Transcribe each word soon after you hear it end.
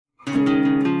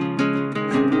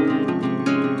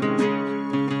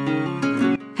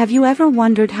Have you ever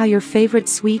wondered how your favorite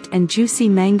sweet and juicy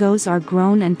mangoes are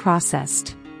grown and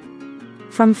processed?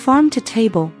 From farm to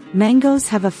table, mangoes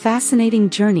have a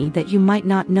fascinating journey that you might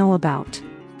not know about.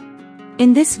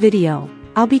 In this video,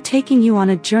 I'll be taking you on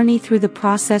a journey through the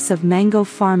process of mango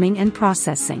farming and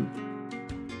processing.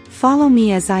 Follow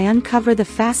me as I uncover the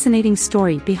fascinating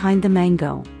story behind the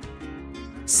mango.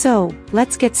 So,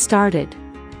 let's get started.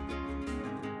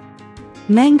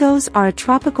 Mangoes are a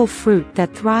tropical fruit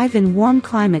that thrive in warm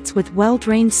climates with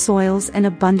well-drained soils and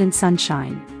abundant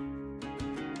sunshine.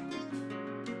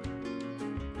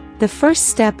 The first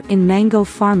step in mango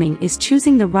farming is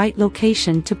choosing the right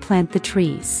location to plant the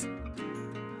trees.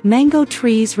 Mango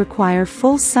trees require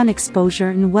full sun exposure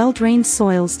and well-drained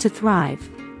soils to thrive,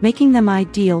 making them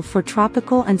ideal for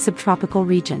tropical and subtropical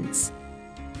regions.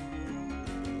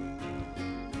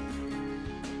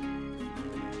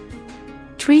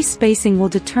 Tree spacing will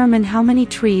determine how many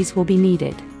trees will be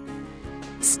needed.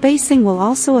 Spacing will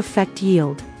also affect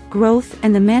yield, growth,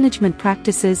 and the management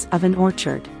practices of an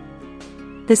orchard.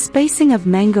 The spacing of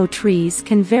mango trees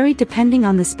can vary depending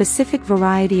on the specific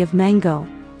variety of mango,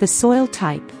 the soil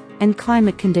type, and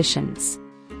climate conditions.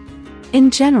 In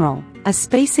general, a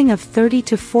spacing of 30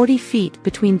 to 40 feet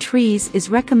between trees is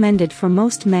recommended for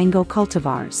most mango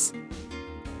cultivars.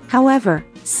 However,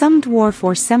 some dwarf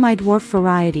or semi-dwarf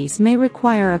varieties may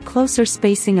require a closer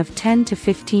spacing of 10 to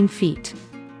 15 feet.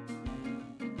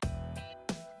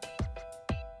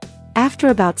 After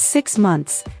about 6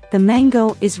 months, the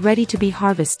mango is ready to be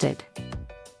harvested.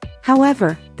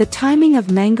 However, the timing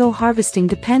of mango harvesting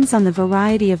depends on the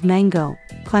variety of mango,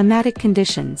 climatic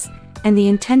conditions, and the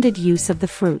intended use of the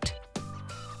fruit.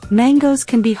 Mangoes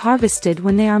can be harvested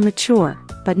when they are mature,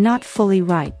 but not fully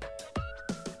ripe.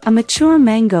 A mature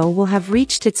mango will have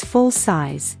reached its full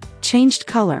size, changed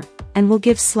color, and will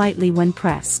give slightly when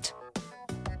pressed.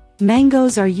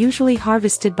 Mangoes are usually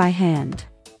harvested by hand.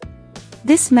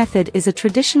 This method is a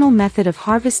traditional method of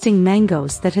harvesting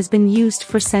mangoes that has been used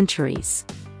for centuries.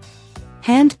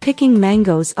 Hand-picking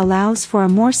mangoes allows for a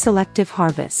more selective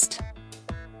harvest.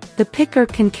 The picker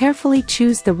can carefully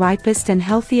choose the ripest and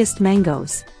healthiest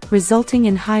mangoes, resulting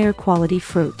in higher quality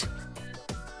fruit.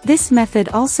 This method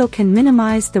also can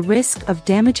minimize the risk of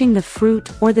damaging the fruit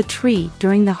or the tree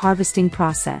during the harvesting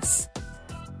process.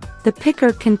 The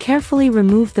picker can carefully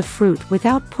remove the fruit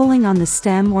without pulling on the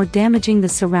stem or damaging the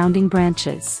surrounding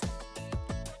branches.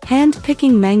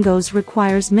 Hand-picking mangoes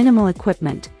requires minimal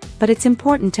equipment, but it's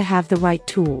important to have the right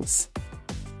tools.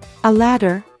 A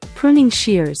ladder, pruning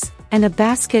shears, and a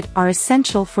basket are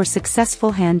essential for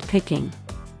successful hand-picking.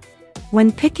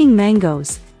 When picking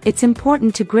mangoes, it's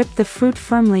important to grip the fruit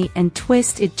firmly and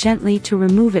twist it gently to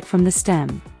remove it from the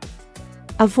stem.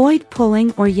 Avoid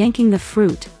pulling or yanking the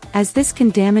fruit, as this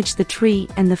can damage the tree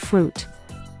and the fruit.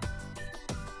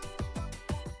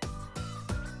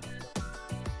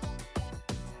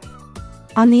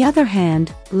 On the other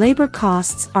hand, labor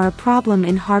costs are a problem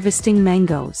in harvesting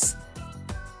mangoes.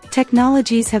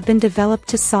 Technologies have been developed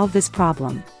to solve this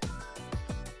problem.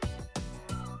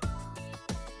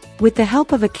 With the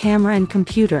help of a camera and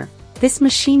computer, this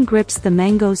machine grips the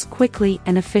mangoes quickly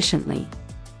and efficiently.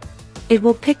 It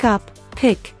will pick up,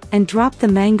 pick, and drop the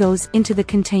mangoes into the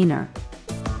container.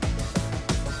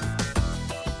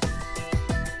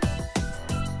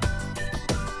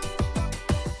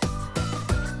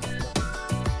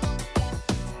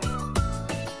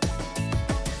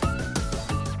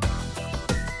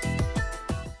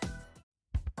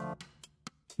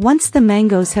 Once the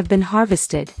mangoes have been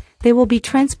harvested, they will be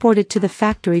transported to the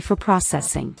factory for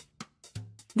processing.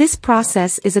 This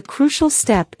process is a crucial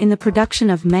step in the production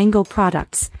of mango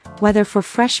products, whether for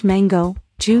fresh mango,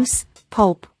 juice,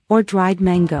 pulp, or dried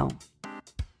mango.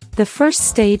 The first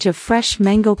stage of fresh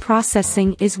mango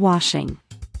processing is washing.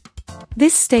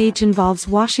 This stage involves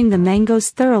washing the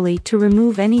mangoes thoroughly to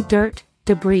remove any dirt,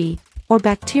 debris, or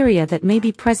bacteria that may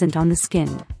be present on the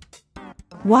skin.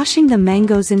 Washing the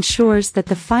mangoes ensures that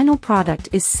the final product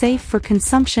is safe for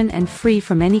consumption and free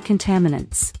from any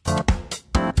contaminants.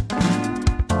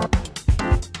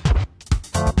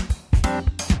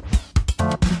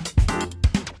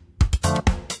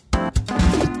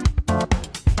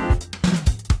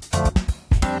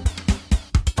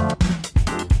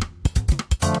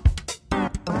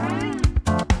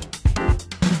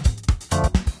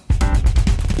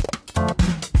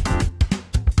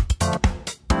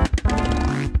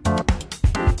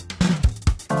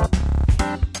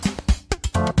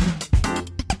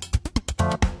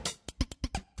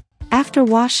 After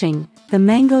washing, the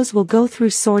mangoes will go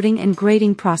through sorting and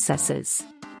grading processes.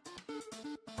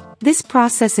 This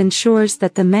process ensures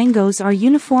that the mangoes are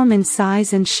uniform in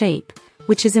size and shape,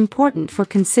 which is important for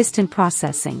consistent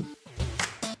processing.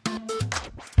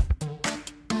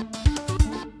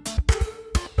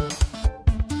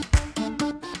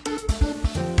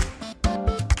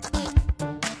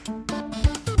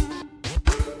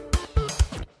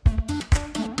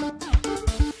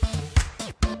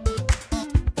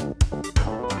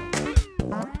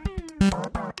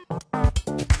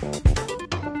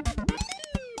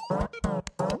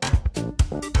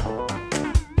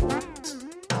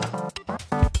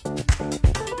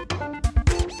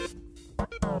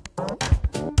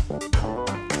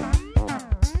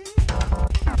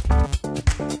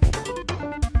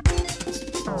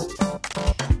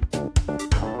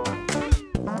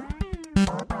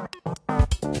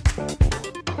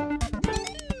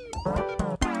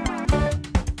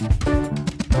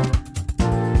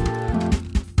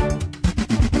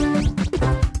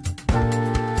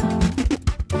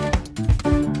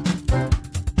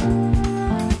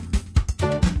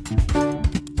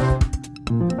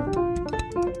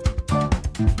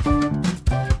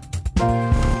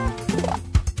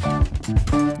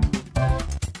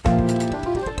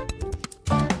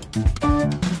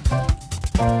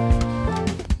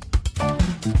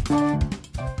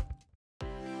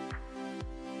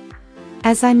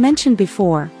 As I mentioned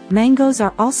before, mangoes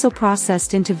are also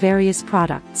processed into various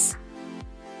products.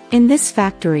 In this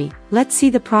factory, let's see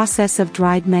the process of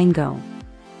dried mango.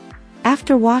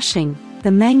 After washing,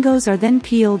 the mangoes are then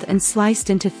peeled and sliced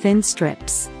into thin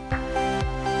strips.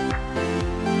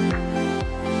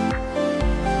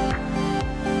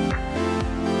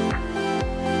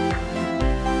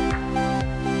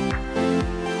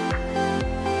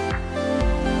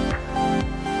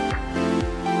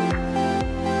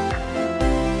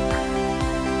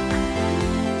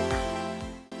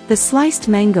 The sliced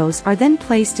mangoes are then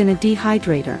placed in a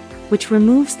dehydrator, which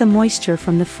removes the moisture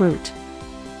from the fruit.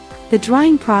 The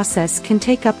drying process can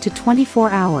take up to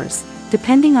 24 hours,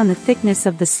 depending on the thickness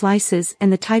of the slices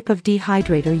and the type of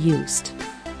dehydrator used.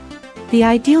 The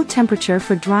ideal temperature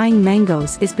for drying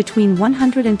mangoes is between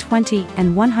 120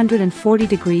 and 140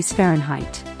 degrees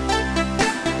Fahrenheit.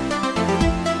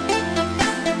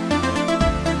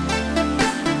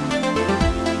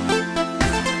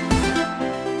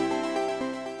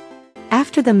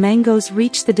 After the mangoes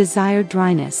reach the desired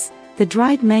dryness, the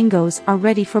dried mangoes are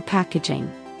ready for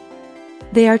packaging.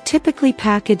 They are typically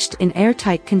packaged in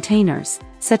airtight containers,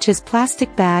 such as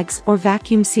plastic bags or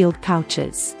vacuum-sealed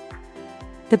pouches.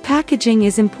 The packaging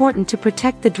is important to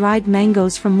protect the dried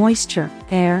mangoes from moisture,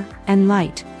 air, and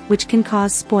light, which can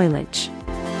cause spoilage.